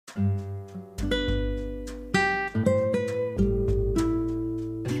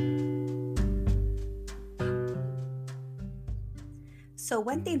So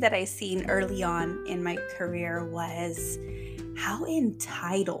one thing that I seen early on in my career was how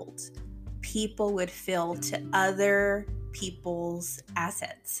entitled people would feel to other people's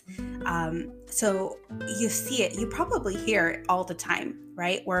assets. So you see it, you probably hear it all the time,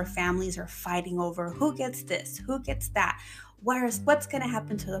 right? Where families are fighting over who gets this, who gets that, what's going to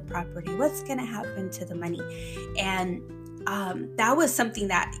happen to the property, what's going to happen to the money, and that was something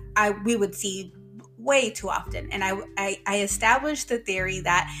that we would see way too often. And I established the theory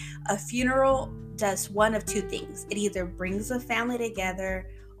that a funeral does one of two things. It either brings a family together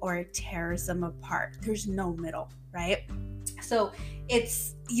or it tears them apart. There's no middle, right? So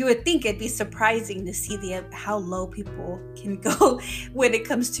you would think it'd be surprising to see how low people can go when it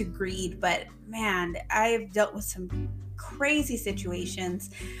comes to greed. But man, I've dealt with some crazy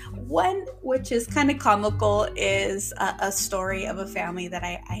situations. One, which is kind of comical, is a story of a family that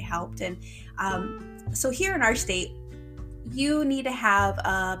I helped. And so here in our state, you need to have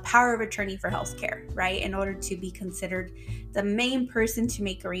a power of attorney for healthcare, right? In order to be considered the main person to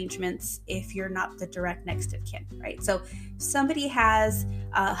make arrangements if you're not the direct next of kin, right? So somebody has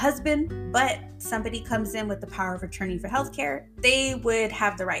a husband, but somebody comes in with the power of attorney for healthcare, they would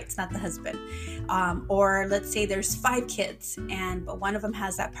have the rights, not the husband. Or let's say there's 5 kids, but one of them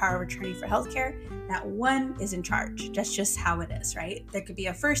has that power of attorney for healthcare, that one is in charge. That's just how it is, right? There could be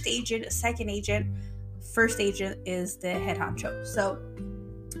a first agent, a second agent. First agent is the head honcho. So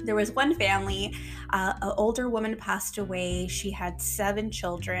there was one family, an older woman passed away. She had 7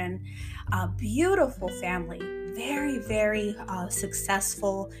 children, a beautiful family, very, very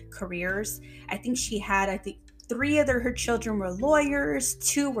successful careers. I think 3 of her children were lawyers,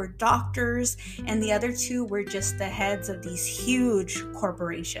 2 were doctors, and the other 2 were just the heads of these huge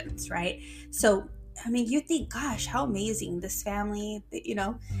corporations, right? So I mean, you think, gosh, how amazing this family,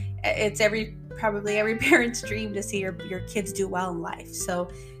 it's probably every parent's dream to see your kids do well in life. So,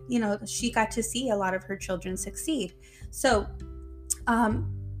 she got to see a lot of her children succeed. So,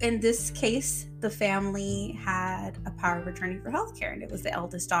 in this case, the family had a power of attorney for healthcare, and it was the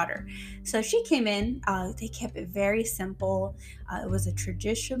eldest daughter. So she came in, they kept it very simple. It was a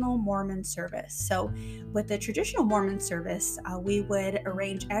traditional Mormon service. So with the traditional Mormon service, we would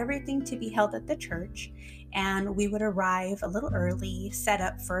arrange everything to be held at the church, and we would arrive a little early, set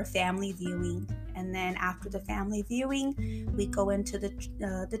up for a family viewing. And then after the family viewing, we go into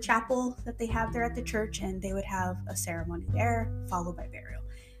the chapel that they have there at the church, and they would have a ceremony there, followed by burial.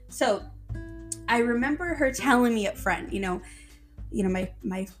 So I remember her telling me up front,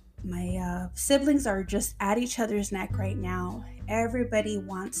 my siblings are just at each other's neck right now. Everybody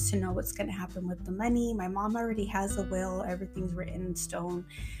wants to know what's going to happen with the money. My mom already has a will. Everything's written in stone.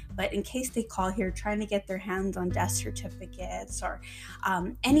 But in case they call here trying to get their hands on death certificates or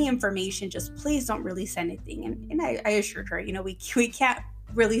any information, just please don't release anything. And I assured her, we can't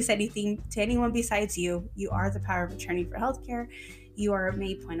release anything to anyone besides you. You are the power of attorney for healthcare. You are a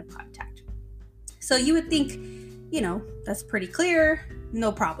main point of contact. So you would think, that's pretty clear,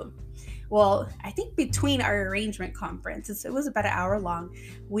 no problem. Well, I think between our arrangement conference, it was about an hour long,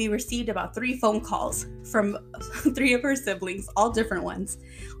 we received about 3 phone calls from 3 of her siblings, all different ones,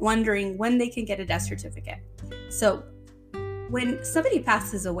 wondering when they can get a death certificate. So when somebody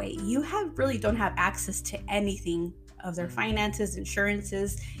passes away, you really don't have access to anything of their finances,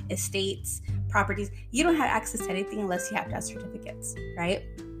 insurances, estates, properties. You don't have access to anything unless you have death certificates, right?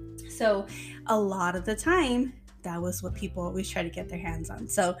 So a lot of the time, that was what people always try to get their hands on.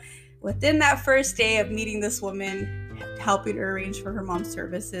 So within that first day of meeting this woman, helping her arrange for her mom's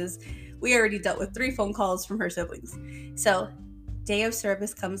services, we already dealt with 3 phone calls from her siblings. So day of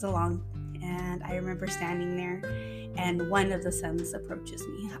service comes along, and I remember standing there, and one of the sons approaches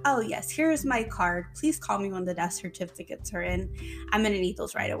me. Oh yes, here's my card. Please call me when the death certificates are in. I'm going to need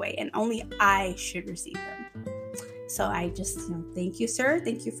those right away, and only I should receive them. So I just, thank you, sir.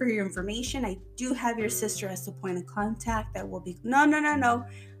 Thank you for your information. I do have your sister as the point of contact. That will be, no.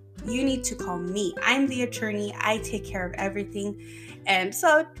 You need to call me. I'm the attorney. I take care of everything. And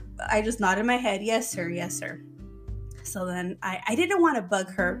so I just nodded my head. Yes, sir. Yes, sir. So then I didn't want to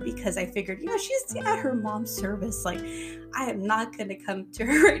bug her because I figured, she's at her mom's service. Like, I am not going to come to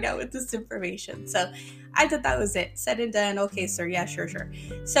her right now with this information. So I thought that was it. Said and done. Okay, sir. Yeah, sure.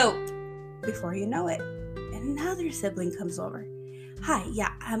 So before you know it, another sibling comes over. Hi,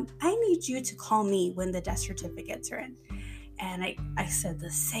 yeah, I need you to call me when the death certificates are in. And I said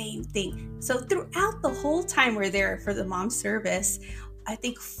the same thing. So throughout the whole time we're there for the mom's service, I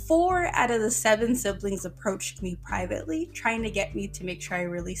think 4 out of the 7 siblings approached me privately, trying to get me to make sure I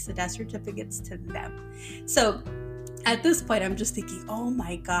release the death certificates to them. So at this point, I'm just thinking, oh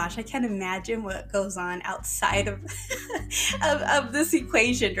my gosh, I can't imagine what goes on outside of, of this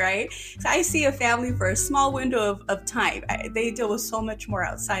equation, right? So I see a family for a small window of time. They deal with so much more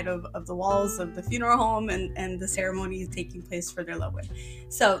outside of the walls of the funeral home and the ceremony taking place for their loved one.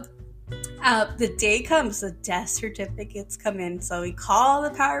 So the day comes, the death certificates come in. So we call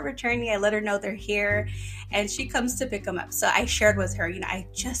the power of attorney. I let her know they're here, and she comes to pick them up. So I shared with her, I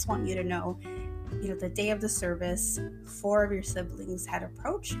just want you to know, the day of the service, 4 of your siblings had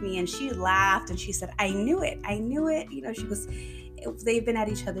approached me, and she laughed and she said, I knew it. She goes, they've been at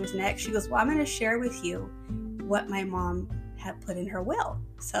each other's neck. She goes, well, I'm going to share with you what my mom had put in her will.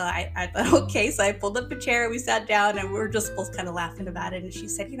 So I thought, okay. So I pulled up a chair, we sat down, and we were just both kind of laughing about it. And she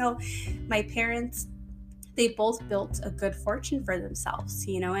said, my parents, they both built a good fortune for themselves,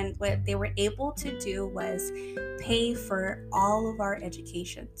 and what they were able to do was pay for all of our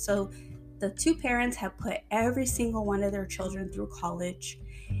education. So the 2 parents have put every single one of their children through college,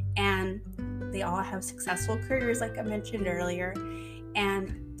 and they all have successful careers, like I mentioned earlier.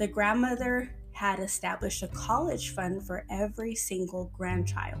 And the grandmother had established a college fund for every single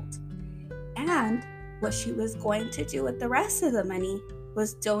grandchild. And what she was going to do with the rest of the money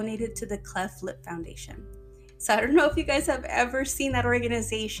was donated to the Cleft Lip Foundation. So I don't know if you guys have ever seen that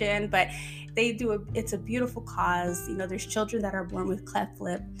organization, but they do it's a beautiful cause. There's children that are born with cleft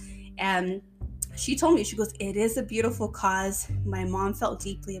lip. And she told me, she goes, it is a beautiful cause. My mom felt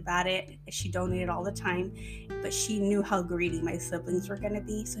deeply about it. She donated all the time, but she knew how greedy my siblings were going to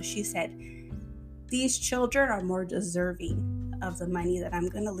be. So she said, these children are more deserving of the money that I'm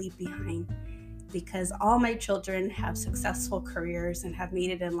going to leave behind, because all my children have successful careers and have made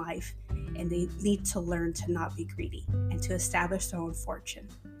it in life, and they need to learn to not be greedy and to establish their own fortune.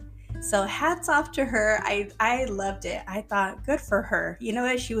 So hats off to her. I loved it. I thought, good for her.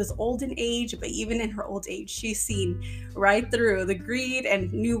 She was old in age, but even in her old age, she's seen right through the greed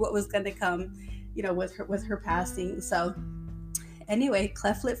and knew what was going to come, with her passing. So anyway,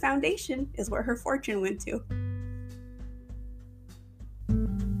 Cleft Lip Foundation is where her fortune went to.